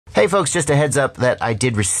Hey folks, just a heads up that I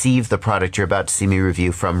did receive the product you're about to see me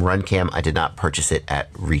review from RunCam. I did not purchase it at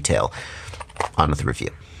retail. On with the review.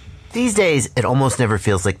 These days, it almost never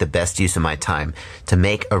feels like the best use of my time to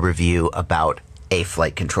make a review about a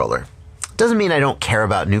flight controller. Doesn't mean I don't care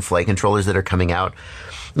about new flight controllers that are coming out.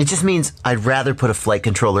 It just means I'd rather put a flight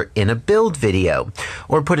controller in a build video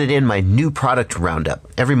or put it in my new product roundup.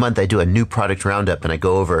 Every month I do a new product roundup and I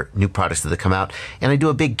go over new products that have come out and I do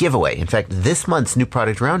a big giveaway. In fact, this month's new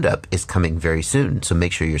product roundup is coming very soon, so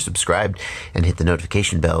make sure you're subscribed and hit the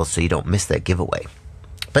notification bell so you don't miss that giveaway.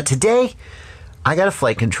 But today, I got a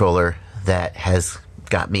flight controller that has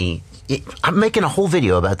got me... I'm making a whole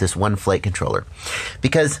video about this one flight controller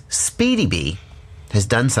because SPEEDYBEE has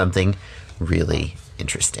done something really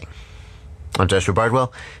interesting. I'm Joshua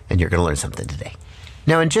Bardwell, and you're going to learn something today.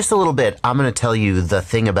 Now, in just a little bit, I'm going to tell you the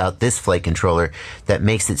thing about this flight controller that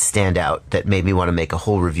makes it stand out, that made me want to make a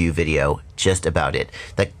whole review video just about it.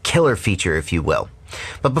 The killer feature, if you will.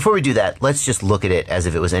 But before we do that, let's just look at it as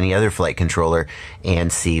if it was any other flight controller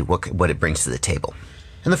and see what it brings to the table.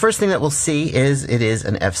 And the first thing that we'll see is it is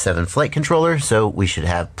an F7 flight controller, so we should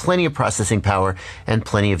have plenty of processing power and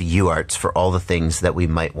plenty of UARTs for all the things that we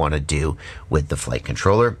might want to do with the flight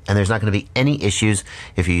controller. And there's not going to be any issues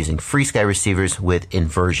if you're using FreeSky receivers with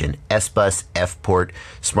inversion, S-Bus, F-port,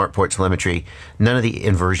 smart port telemetry, none of the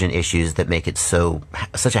inversion issues that make it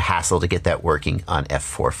such a hassle to get that working on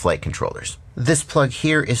F4 flight controllers. This plug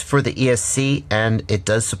here is for the ESC, and it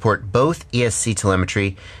does support both ESC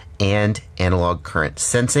telemetry and analog current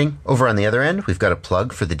sensing. Over on the other end, we've got a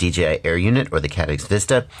plug for the DJI Air unit or the CATX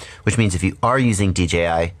Vista, which means if you are using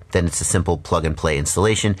DJI, then it's a simple plug and play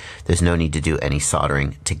installation. There's no need to do any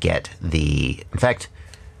soldering to get in fact,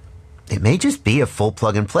 it may just be a full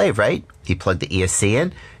plug and play, right? You plug the ESC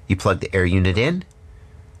in, you plug the Air unit in.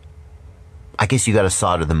 I guess you got to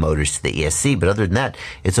solder the motors to the ESC, but other than that,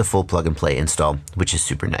 it's a full plug and play install, which is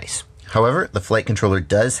super nice. However, the flight controller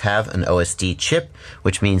does have an OSD chip,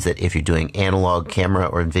 which means that if you're doing analog camera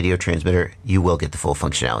or video transmitter, you will get the full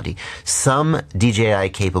functionality. Some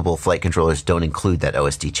DJI-capable flight controllers don't include that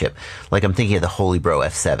OSD chip, like I'm thinking of the HolyBro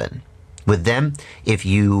F7. With them, if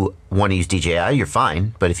you want to use DJI, you're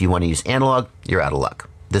fine, but if you want to use analog, you're out of luck.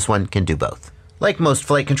 This one can do both. Like most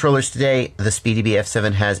flight controllers today, the SPEEDYBEE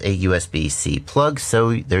F7 has a USB-C plug,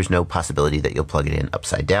 so there's no possibility that you'll plug it in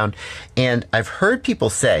upside down. And I've heard people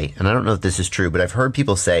say, and I don't know if this is true, but I've heard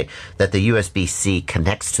people say that the USB-C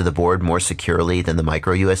connects to the board more securely than the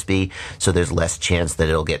micro USB, so there's less chance that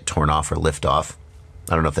it'll get torn off or lift off.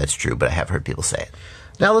 I don't know if that's true, but I have heard people say it.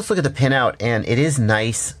 Now let's look at the pinout, and it is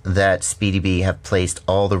nice that SPEEDYBEE have placed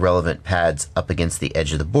all the relevant pads up against the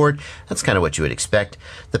edge of the board. That's kind of what you would expect.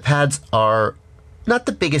 The pads are not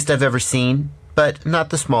the biggest I've ever seen, but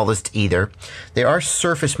not the smallest either. They are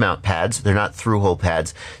surface mount pads. They're not through-hole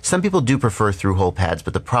pads. Some people do prefer through-hole pads,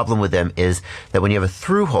 but the problem with them is that when you have a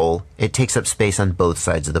through-hole, it takes up space on both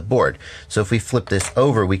sides of the board. So if we flip this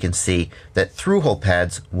over, we can see that through-hole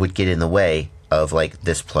pads would get in the way of like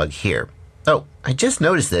this plug here. Oh, I just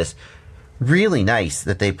noticed this. Really nice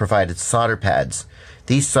that they provided solder pads.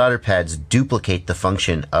 These solder pads duplicate the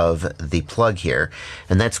function of the plug here,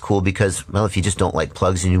 and that's cool because, well, if you just don't like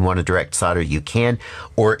plugs and you want to direct solder, you can,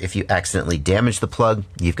 or if you accidentally damage the plug,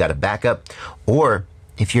 you've got a backup, or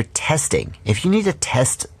if you're testing, if you need to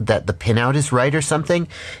test that the pinout is right or something,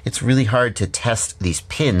 it's really hard to test these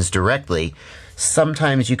pins directly.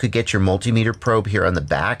 Sometimes you could get your multimeter probe here on the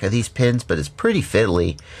back of these pins, but it's pretty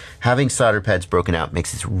fiddly. Having solder pads broken out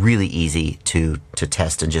makes it really easy to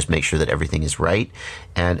test and just make sure that everything is right.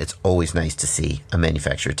 And it's always nice to see a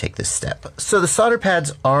manufacturer take this step. So the solder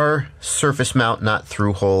pads are surface mount, not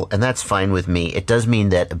through hole, and that's fine with me. It does mean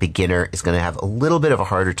that a beginner is going to have a little bit of a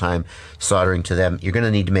harder time soldering to them. You're going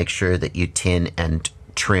to need to make sure that you tin and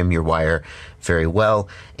trim your wire very well,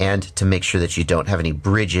 and to make sure that you don't have any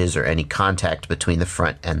bridges or any contact between the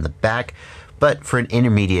front and the back. But for an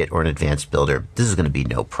intermediate or an advanced builder, this is going to be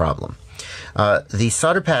no problem. The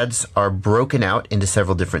solder pads are broken out into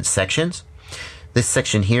several different sections. This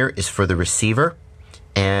section here is for the receiver,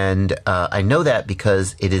 and I know that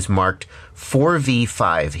because it is marked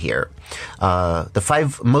 4V5 here.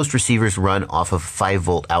 Most receivers run off of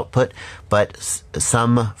 5-volt output, but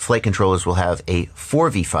some flight controllers will have a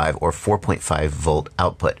 4V5 or 4.5 volt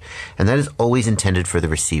output, and that is always intended for the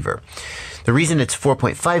receiver. The reason it's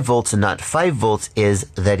 4.5 volts and not 5 volts is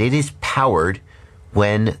that it is powered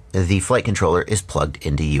when the flight controller is plugged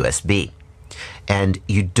into USB. and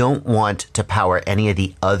you don't want to power any of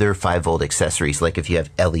the other 5-volt accessories, like if you have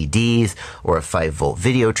LEDs or a 5-volt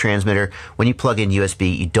video transmitter. When you plug in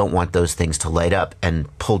USB, you don't want those things to light up and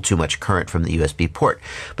pull too much current from the USB port.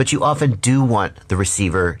 But you often do want the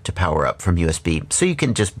receiver to power up from USB, so you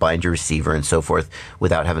can just bind your receiver and so forth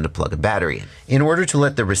without having to plug a battery in. In order to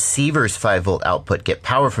let the receiver's 5-volt output get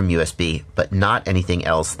power from USB, but not anything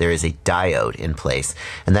else, there is a diode in place,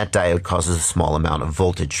 and that diode causes a small amount of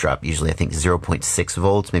voltage drop, usually I think 0.6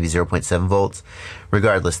 volts, maybe 0.7 volts.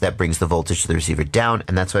 Regardless, that brings the voltage to the receiver down,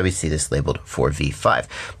 and that's why we see this labeled 4V5.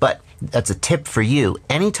 But that's a tip for you.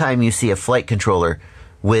 Anytime you see a flight controller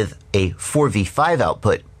with a 4V5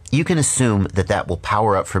 output, you can assume that that will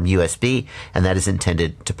power up from USB, and that is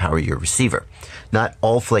intended to power your receiver. Not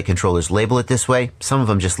all flight controllers label it this way. Some of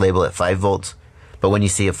them just label it 5 volts, but when you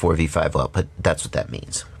see a 4V5 output, that's what that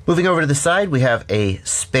means. Moving over to the side, we have a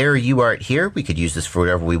spare UART here. We could use this for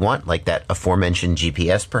whatever we want, like that aforementioned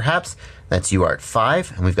GPS perhaps. That's UART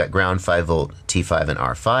 5, and we've got ground 5-volt T5 and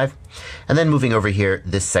R5. And then moving over here,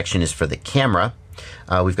 this section is for the camera.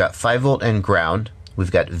 We've got 5-volt and ground.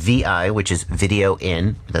 We've got VI, which is video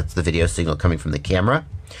in. That's the video signal coming from the camera.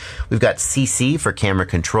 We've got CC for camera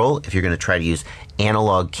control, if you're going to try to use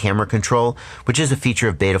analog camera control, which is a feature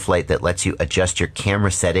of Betaflight that lets you adjust your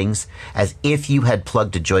camera settings as if you had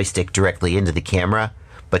plugged a joystick directly into the camera,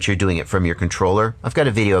 but you're doing it from your controller. I've got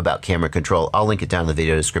a video about camera control. I'll link it down in the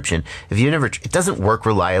video description. If you never, it doesn't work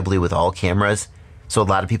reliably with all cameras, so a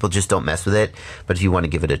lot of people just don't mess with it, but if you want to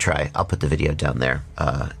give it a try, I'll put the video down there.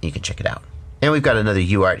 You can check it out. And we've got another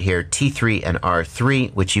UART here, T3 and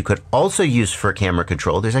R3, which you could also use for camera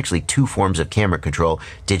control. There's actually 2 forms of camera control,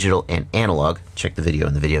 digital and analog. Check the video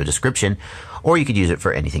in the video description. Or you could use it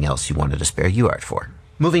for anything else you wanted a spare UART for.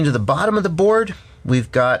 Moving to the bottom of the board,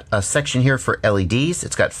 we've got a section here for LEDs.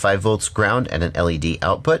 It's got 5 volts ground and an LED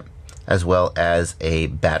output, as well as a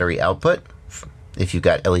battery output, if you've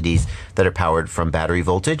got LEDs that are powered from battery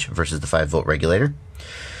voltage versus the 5-volt regulator.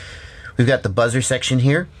 We've got the buzzer section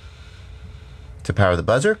here to power the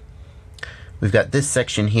buzzer. We've got this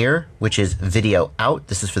section here, which is video out.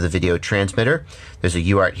 This is for the video transmitter. There's a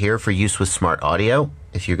UART here for use with smart audio,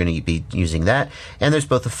 if you're going to be using that. And there's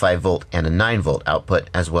both a 5-volt and a 9-volt output,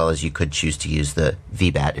 as well as you could choose to use the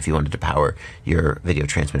VBAT if you wanted to power your video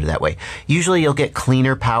transmitter that way. Usually you'll get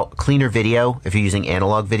cleaner video if you're using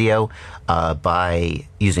analog video by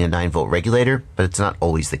using a 9-volt regulator, but it's not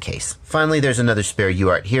always the case. Finally, there's another spare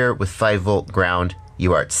UART here with 5-volt ground,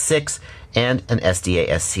 UART 6, and an SDA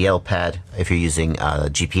SCL pad. If you're using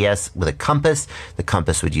GPS with a compass, the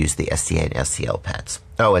compass would use the SDA and SCL pads.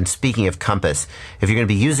 Oh, and speaking of compass, if you're going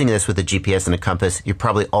to be using this with a GPS and a compass, you're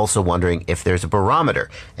probably also wondering if there's a barometer.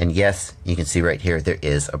 And yes, you can see right here, there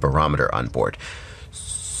is a barometer on board.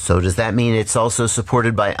 So does that mean it's also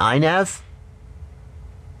supported by iNav?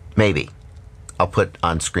 Maybe. I'll put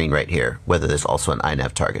on screen right here whether there's also an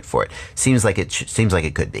iNav target for it. Seems like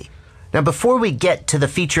it could be. Now, before we get to the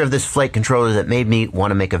feature of this flight controller that made me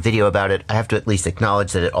want to make a video about it, I have to at least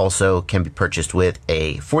acknowledge that it also can be purchased with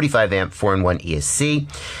a 45 amp 4-in-1 ESC,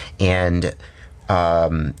 and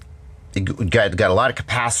it got a lot of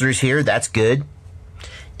capacitors here. That's good.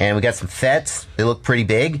 And we got some FETs. They look pretty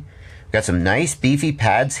big. We've got some nice beefy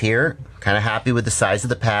pads here. Kind of happy with the size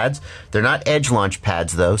of the pads. They're not edge launch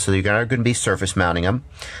pads though, so you're not going to be surface mounting them.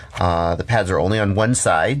 The pads are only on one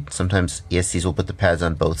side. Sometimes ESCs will put the pads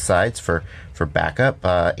on both sides for backup.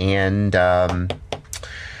 That's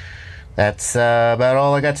about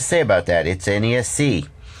all I got to say about that. It's an ESC.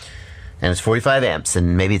 And it's 45 amps,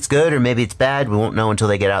 and maybe it's good or maybe it's bad. We won't know until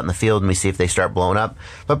they get out in the field and we see if they start blowing up.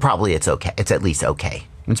 But probably it's okay. It's at least okay.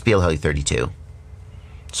 It's BL32.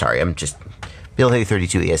 Sorry,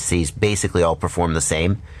 BL32 ESCs basically all perform the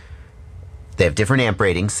same. They have different amp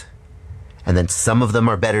ratings, and then some of them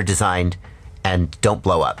are better designed and don't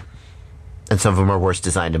blow up. And some of them are worse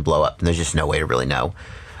designed and blow up, and there's just no way to really know.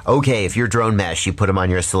 Okay, if you're drone mesh, you put them on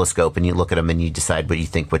your oscilloscope and you look at them and you decide what you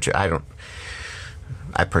think,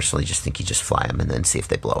 I personally just think you just fly them and then see if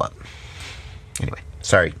they blow up. Anyway,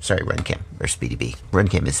 sorry Runcam, or SpeedyBee.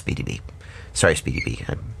 Runcam is SpeedyBee. Sorry,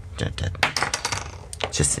 SpeedyBee.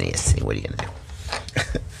 It's just an ESC, what are you gonna do?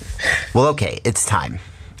 Well, okay, it's time.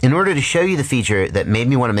 In order to show you the feature that made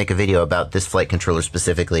me want to make a video about this flight controller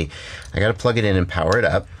specifically, I gotta plug it in and power it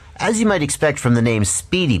up. As you might expect from the name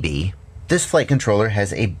SpeedyBee, this flight controller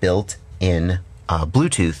has a built-in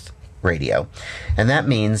Bluetooth radio. And that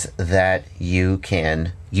means that you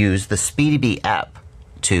can use the SpeedyBee app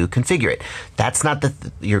to configure it. That's not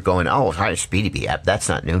you're going, oh, hi, Speedybee app. That's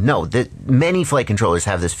not new. No, many flight controllers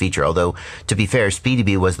have this feature, although, to be fair,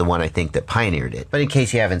 Speedybee was the one I think that pioneered it. But in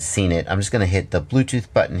case you haven't seen it, I'm just going to hit the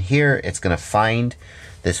Bluetooth button here. It's going to find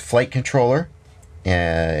this flight controller.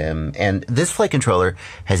 And this flight controller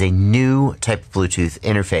has a new type of Bluetooth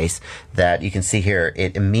interface that you can see here.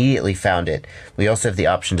 It immediately found it. We also have the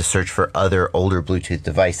option to search for other older Bluetooth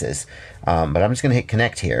devices. But I'm just going to hit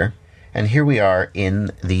connect here. And here we are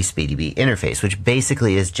in the Speedybee interface, which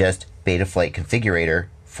basically is just Betaflight configurator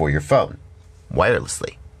for your phone,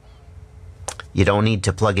 wirelessly. You don't need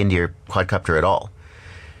to plug into your quadcopter at all.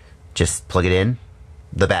 Just plug it in,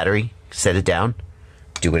 the battery, set it down,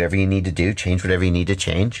 do whatever you need to do, change whatever you need to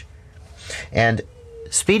change. And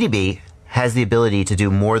Speedybee has the ability to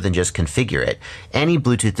do more than just configure it. Any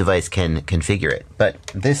Bluetooth device can configure it, but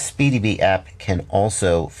this Speedybee app can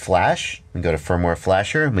also flash. We go to firmware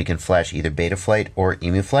flasher, and we can flash either Betaflight or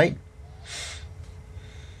EmuFlight.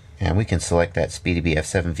 And we can select that Speedybee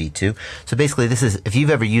F7 V2. So basically this is, if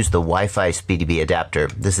you've ever used the Wi-Fi Speedybee adapter,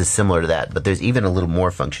 this is similar to that, but there's even a little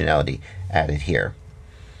more functionality added here.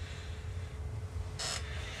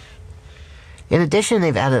 In addition,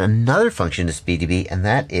 they've added another function to Speedybee, and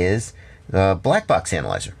that is the black box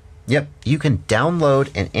analyzer. Yep, you can download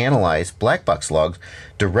and analyze black box logs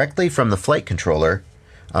directly from the flight controller.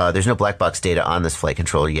 There's no black box data on this flight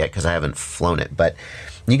controller yet because I haven't flown it, but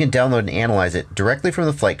you can download and analyze it directly from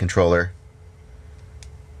the flight controller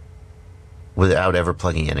without ever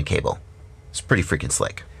plugging in a cable. It's pretty freaking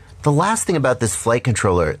slick. The last thing about this flight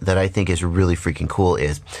controller that I think is really freaking cool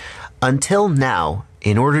is, until now,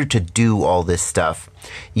 in order to do all this stuff,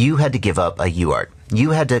 you had to give up a UART.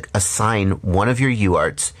 You had to assign one of your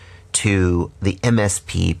UARTs to the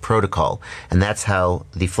MSP protocol, and that's how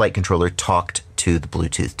the flight controller talked to the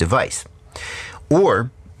Bluetooth device. Or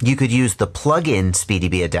you could use the plug-in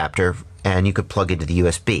Speedbee adapter, and you could plug into the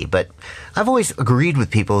USB. But I've always agreed with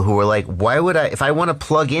people who were like, why would I, if I want to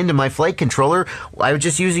plug into my flight controller, I would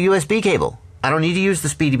just use a USB cable. I don't need to use the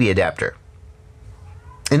Speedbee adapter.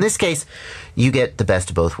 In this case, you get the best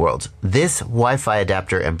of both worlds. This Wi-Fi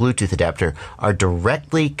adapter and Bluetooth adapter are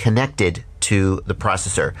directly connected to the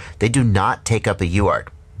processor. They do not take up a UART.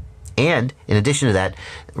 And in addition to that,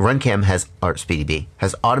 Runcam has, or Speedybee,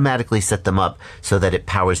 has automatically set them up so that it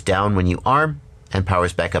powers down when you arm and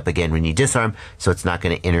powers back up again when you disarm, so it's not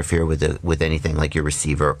going to interfere with anything like your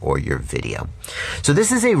receiver or your video. So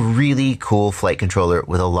this is a really cool flight controller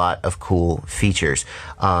with a lot of cool features.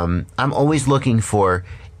 I'm always looking for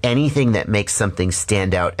anything that makes something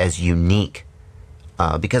stand out as unique,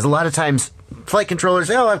 because a lot of times flight controllers,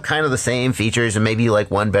 they'll have kind of the same features and maybe you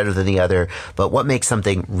like one better than the other, but what makes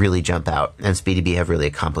something really jump out? And Speedybee have really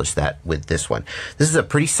accomplished that with this one. This is a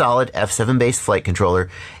pretty solid F7 based flight controller,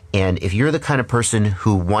 and if you're the kind of person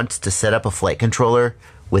who wants to set up a flight controller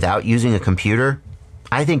without using a computer,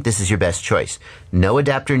 I think this is your best choice. No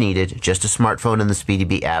adapter needed, just a smartphone and the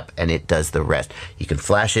Speedybee app, and it does the rest. You can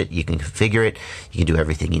flash it, you can configure it, you can do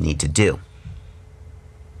everything you need to do.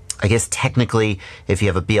 I guess technically, if you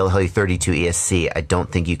have a BL32 ESC, I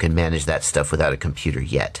don't think you can manage that stuff without a computer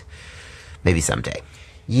yet. Maybe someday.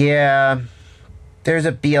 Yeah, there's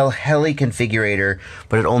a BL Heli configurator,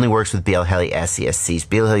 but it only works with BL Heli SESCs.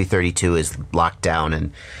 BL32 is locked down,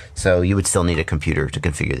 and so you would still need a computer to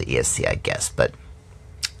configure the ESC, I guess. But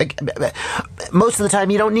most of the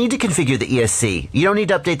time, you don't need to configure the ESC. You don't need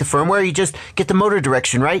to update the firmware. You just get the motor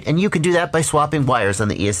direction right, and you can do that by swapping wires on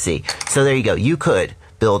the ESC. So there you go. You could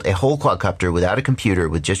build a whole quadcopter without a computer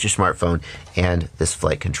with just your smartphone and this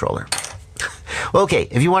flight controller. Okay,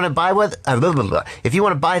 if you want to buy if you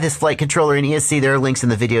want to buy this flight controller in ESC, there are links in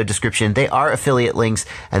the video description. They are affiliate links,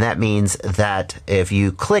 and that means that if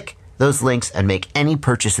you click those links and make any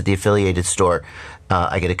purchase at the affiliated store,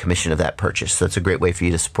 I get a commission of that purchase. So it's a great way for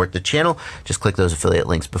you to support the channel. Just click those affiliate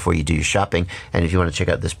links before you do your shopping. And if you want to check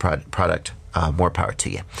out this product, more power to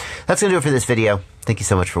you. That's going to do it for this video. Thank you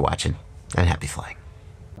so much for watching, and happy flying.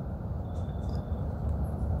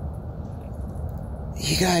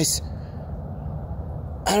 You guys,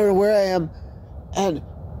 I don't know where I am, and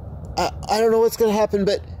I don't know what's going to happen,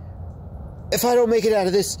 but if I don't make it out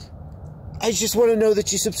of this, I just want to know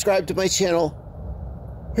that you subscribe to my channel,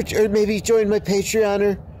 or maybe join my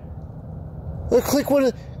Patreon, or click one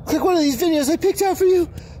of these videos I picked out for you.